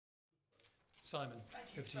Simon,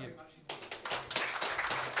 over to you.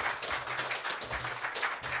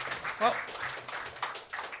 Well,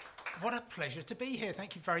 what a pleasure to be here.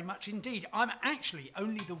 Thank you very much indeed. I'm actually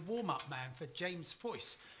only the warm-up man for James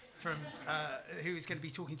Foyce, who is going to be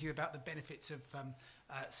talking to you about the benefits of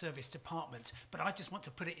service departments. But I just want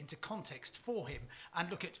to put it into context for him and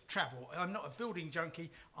look at travel. I'm not a building junkie.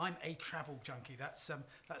 I'm a travel junkie. That's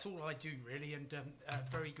all I do really, and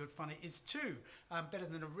very good fun it is too. Better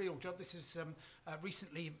than a real job. This is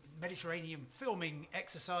recently Mediterranean filming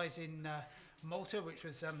exercise in Malta, which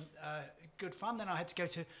was good fun. Then I had to go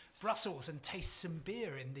to Brussels and taste some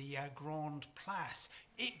beer in the Grand Place.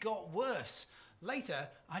 It got worse. Later,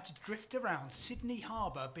 I had to drift around Sydney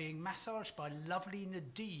Harbour being massaged by lovely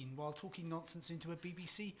Nadine while talking nonsense into a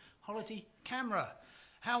BBC holiday camera.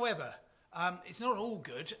 However, it's not all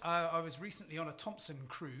good. I was recently on a Thompson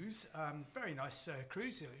cruise, very nice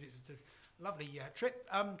cruise. It was a lovely trip.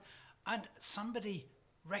 And somebody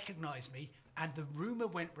recognised me, and the rumour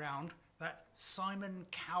went round that Simon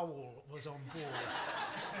Cowell was on board.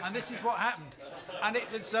 And this is what happened. And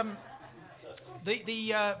it was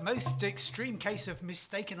the most extreme case of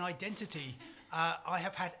mistaken identity I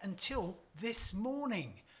have had until this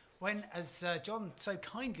morning, when, as John so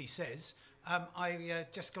kindly says, I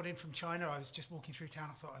just got in from China. I was just walking through town.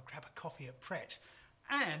 I thought I'd grab a coffee at Pret.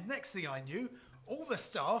 And next thing I knew, all the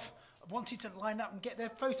staff wanted to line up and get their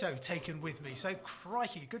photo taken with me. So,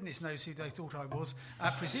 crikey, goodness knows who they thought I was.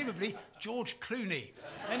 Presumably George Clooney.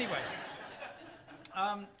 Anyway,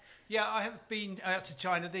 yeah, I have been out to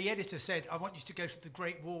China. The editor said, I want you to go to the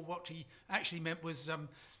Great Wall. What he actually meant was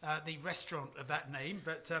the restaurant of that name.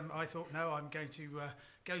 But I thought, no, I'm going to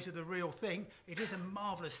go to the real thing. It is a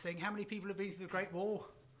marvellous thing. How many people have been to the Great Wall?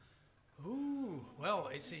 Ooh, well,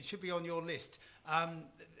 it should be on your list.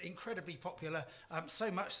 Incredibly popular, so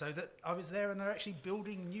much so that I was there and they're actually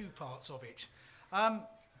building new parts of it.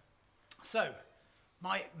 So,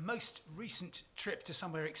 my most recent trip to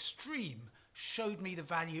somewhere extreme showed me the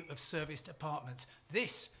value of serviced apartments.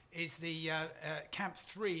 This is the Camp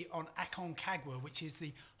 3 on Aconcagua, which is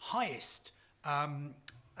the highest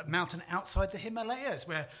mountain outside the Himalayas,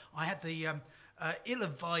 where I had the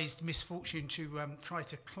ill-advised misfortune to try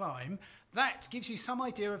to climb. That gives you some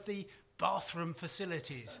idea of the bathroom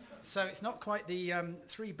facilities. So it's not quite the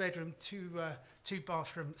 3-bedroom,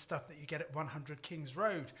 2-bathroom stuff that you get at 100 Kings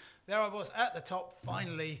Road. There I was at the top,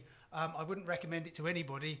 finally. I wouldn't recommend it to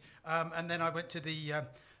anybody. And then I went to the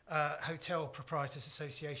Hotel Proprietors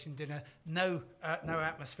Association dinner. No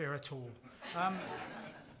atmosphere at all.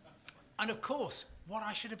 And of course, what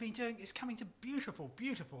I should have been doing is coming to beautiful,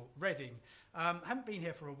 beautiful Reading. Haven't been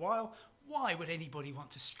here for a while. Why would anybody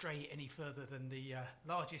want to stray any further than the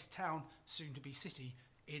largest town, soon to be city,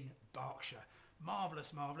 in Berkshire?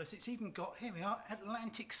 Marvellous, marvellous. It's even got, here we are,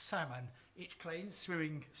 Atlantic salmon, it claims,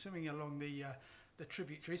 swimming along the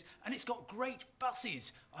tributaries. And it's got great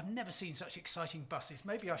buses. I've never seen such exciting buses.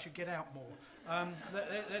 Maybe I should get out more.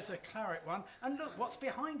 There's a claret one. And look, what's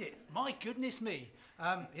behind it? My goodness me.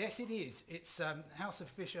 Yes, it is. It's House of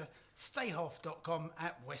Fisher, stayhoff.com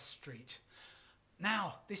at West Street.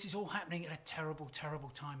 Now, this is all happening at a terrible, terrible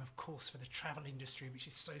time, of course, for the travel industry, which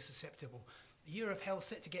is so susceptible. The year of hell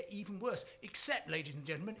set to get even worse, except, ladies and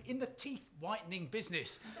gentlemen, in the teeth-whitening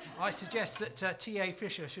business. I suggest that T.A.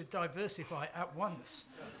 Fisher should diversify at once.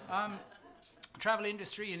 Travel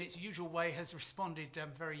industry, in its usual way, has responded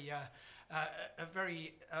very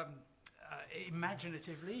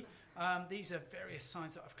imaginatively. These are various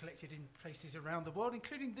signs that I've collected in places around the world,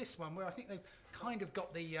 including this one, where I think they've kind of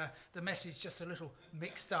got the message just a little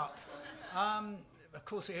mixed up. Of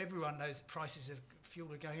course, everyone knows that prices of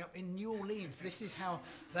fuel are going up. In New Orleans, this is how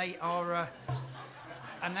they are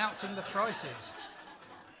announcing the prices.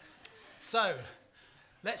 So,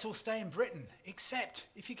 let's all stay in Britain, except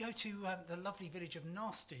if you go to the lovely village of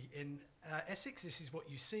Nasty in Essex, this is what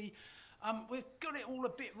you see. We've got it all a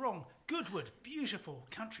bit wrong. Goodwood, beautiful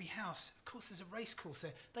country house. Of course, there's a racecourse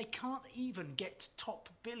there. They can't even get top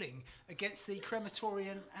billing against the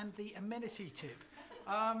crematorium and the amenity tip.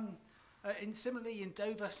 Similarly, in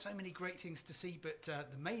Dover, so many great things to see, but the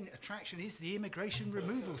main attraction is the Immigration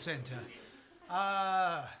Removal Centre.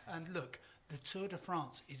 And look, the Tour de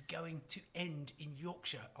France is going to end in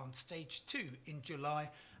Yorkshire on stage 2 in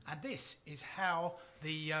July, and this is how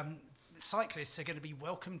the cyclists are going to be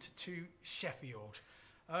welcomed to Sheffield.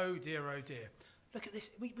 Oh dear, oh dear. Look at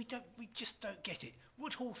this. We just don't get it.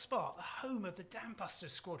 Woodhall Spa, the home of the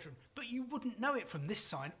Dambusters Squadron, but you wouldn't know it from this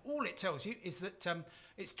sign. All it tells you is that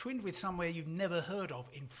it's twinned with somewhere you've never heard of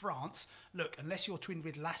in France. Look, unless you're twinned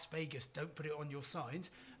with Las Vegas, don't put it on your signs.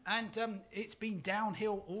 And it's been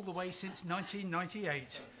downhill all the way since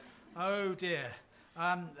 1998. Oh dear.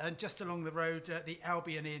 And just along the road, the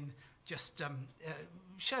Albion Inn just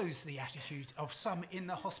shows the attitude of some in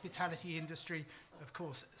the hospitality industry. Of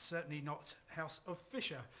course, certainly not House of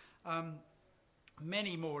Fisher.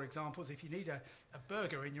 Many more examples. If you need a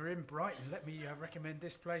burger and you're in Brighton, let me recommend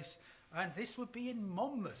this place. And this would be in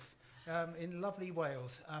Monmouth, in lovely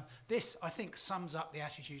Wales. This, I think, sums up the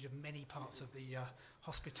attitude of many parts of the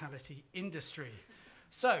hospitality industry.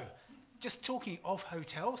 So, just talking of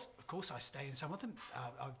hotels, of course I stay in some of them.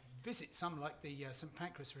 I visit some like the St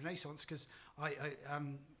Pancras Renaissance, because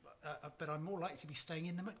but I'm more likely to be staying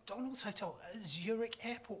in the McDonald's Hotel at Zurich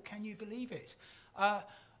Airport. Can you believe it?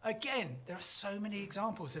 Again, there are so many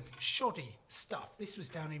examples of shoddy stuff. This was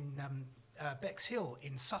down in Bexhill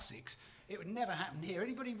in Sussex. It would never happen here.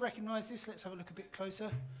 Anybody recognise this? Let's have a look a bit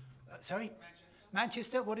closer. Sorry?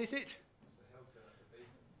 Manchester, what is it?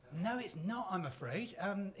 No, it's not, I'm afraid.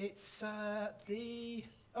 It's the...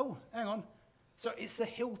 Oh, hang on. So it's the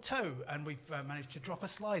Hill Toe, and we've managed to drop a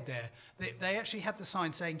slide there. They actually had the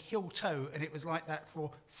sign saying Hill Toe, and it was like that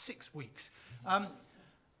for 6 weeks.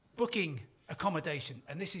 Booking accommodation,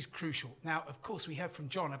 and this is crucial. Now, of course, we heard from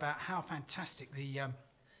John about how fantastic the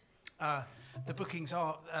bookings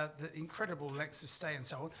are, the incredible lengths of stay and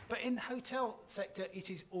so on. But in the hotel sector, it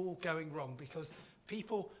is all going wrong, because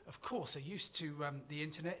people, of course, are used to the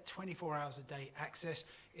internet, 24 hours a day access,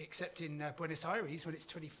 except in Buenos Aires when it's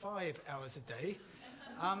 25 hours a day.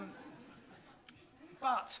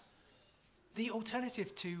 But the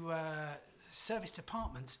alternative to serviced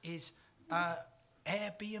apartments is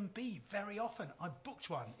Airbnb. Very often, I booked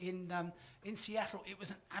one in Seattle. It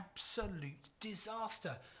was an absolute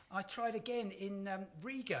disaster. I tried again in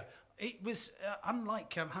Riga. It was,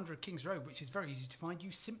 unlike 100 Kings Road, which is very easy to find,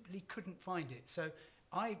 you simply couldn't find it. So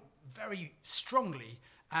I very strongly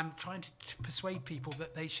am trying to persuade people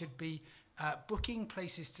that they should be booking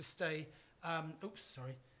places to stay,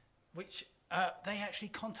 which they actually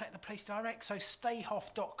contact the place direct. So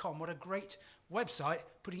stayhoff.com, what a great website,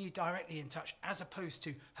 putting you directly in touch, as opposed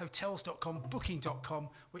to hotels.com, booking.com,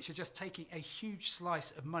 which are just taking a huge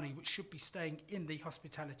slice of money, which should be staying in the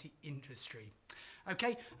hospitality industry.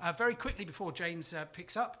 Okay, very quickly before James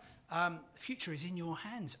picks up, the future is in your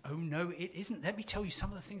hands. Oh no, it isn't. Let me tell you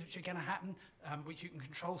some of the things which are going to happen, which you can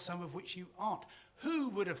control, some of which you aren't. Who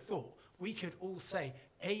would have thought we could all say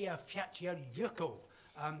Eia Fiatja Yuko?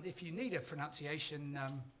 If you need a pronunciation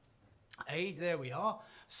aid, there we are.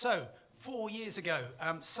 So, 4 years ago,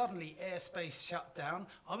 suddenly airspace shut down.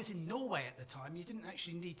 I was in Norway at the time. You didn't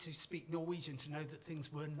actually need to speak Norwegian to know that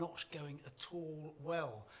things were not going at all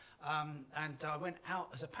well. And I went out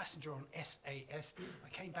as a passenger on SAS. I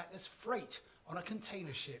came back as freight on a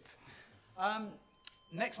container ship.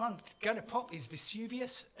 Next one going to pop is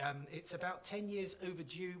Vesuvius. It's about 10 years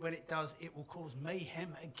overdue. When it does, it will cause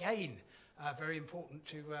mayhem again. Very important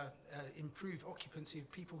to improve occupancy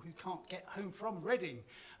of people who can't get home from Reading.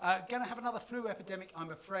 Going to have another flu epidemic,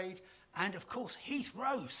 I'm afraid. And of course,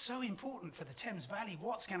 Heathrow, so important for the Thames Valley.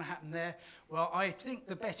 What's going to happen there? Well, I think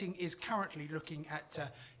the betting is currently looking at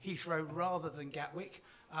Heathrow rather than Gatwick.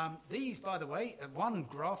 These, by the way, one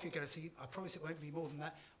graph you're going to see, I promise it won't be more than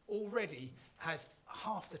that, already has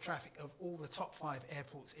half the traffic of all the top 5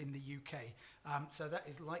 airports in the UK. So that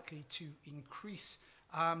is likely to increase.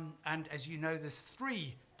 And as you know, there's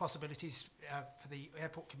 3 possibilities for the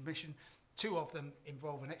Airport Commission. 2 of them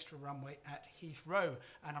involve an extra runway at Heathrow,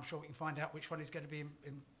 and I'm sure we can find out which one is going to be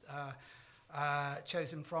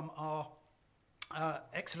chosen from our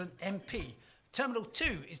excellent MP. Terminal 2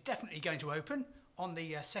 is definitely going to open on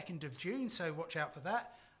the 2nd of June, so watch out for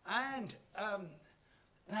that. And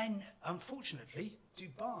then, unfortunately,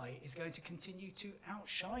 Dubai is going to continue to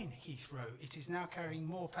outshine Heathrow. It is now carrying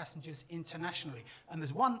more passengers internationally. And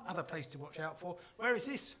there's one other place to watch out for. Where is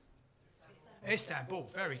this? Istanbul.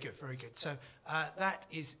 Very good, very good. So that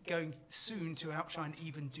is going soon to outshine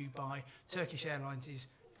even Dubai. Turkish Airlines is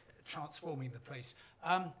transforming the place.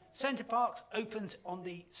 Centre Parks opens on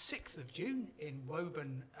the 6th of June in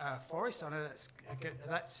Woburn Forest. I know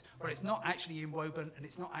that's well, it's not actually in Woburn and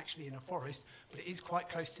it's not actually in a forest, but it is quite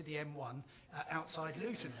close to the M1 outside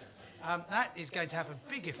Luton. That is going to have a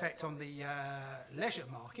big effect on the leisure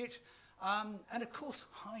market. And of course,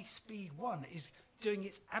 High Speed 1 is doing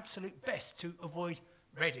its absolute best to avoid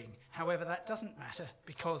Reading. However, that doesn't matter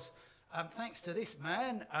because thanks to this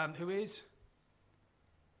man who is...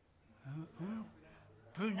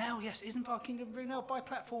 Brunel, yes, isn't Park Kingdom Brunel by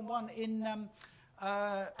Platform 1 in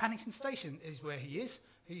Paddington Station is where he is.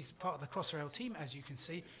 He's part of the Crossrail team, as you can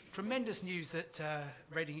see. Tremendous news that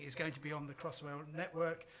Reading is going to be on the Crossrail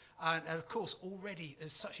network. And of course, already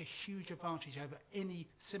there's such a huge advantage over any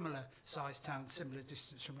similar sized town, similar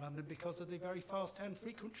distance from London, because of the very fast and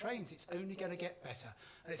frequent trains. It's only going to get better.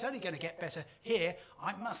 And it's only going to get better here.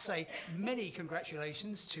 I must say many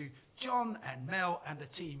congratulations to John and Mel and the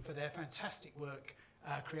team for their fantastic work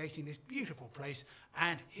creating this beautiful place.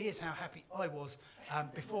 And here's how happy I was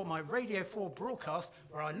before my Radio 4 broadcast,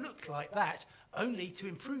 where I looked like that, only to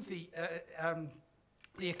improve the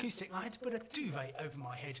acoustic. I had to put a duvet over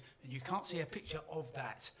my head, and you can't see a picture of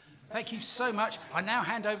that. Thank you so much. I now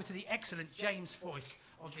hand over to the excellent James Foyce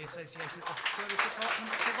of the Association of Service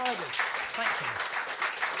Department Providers. Thank you.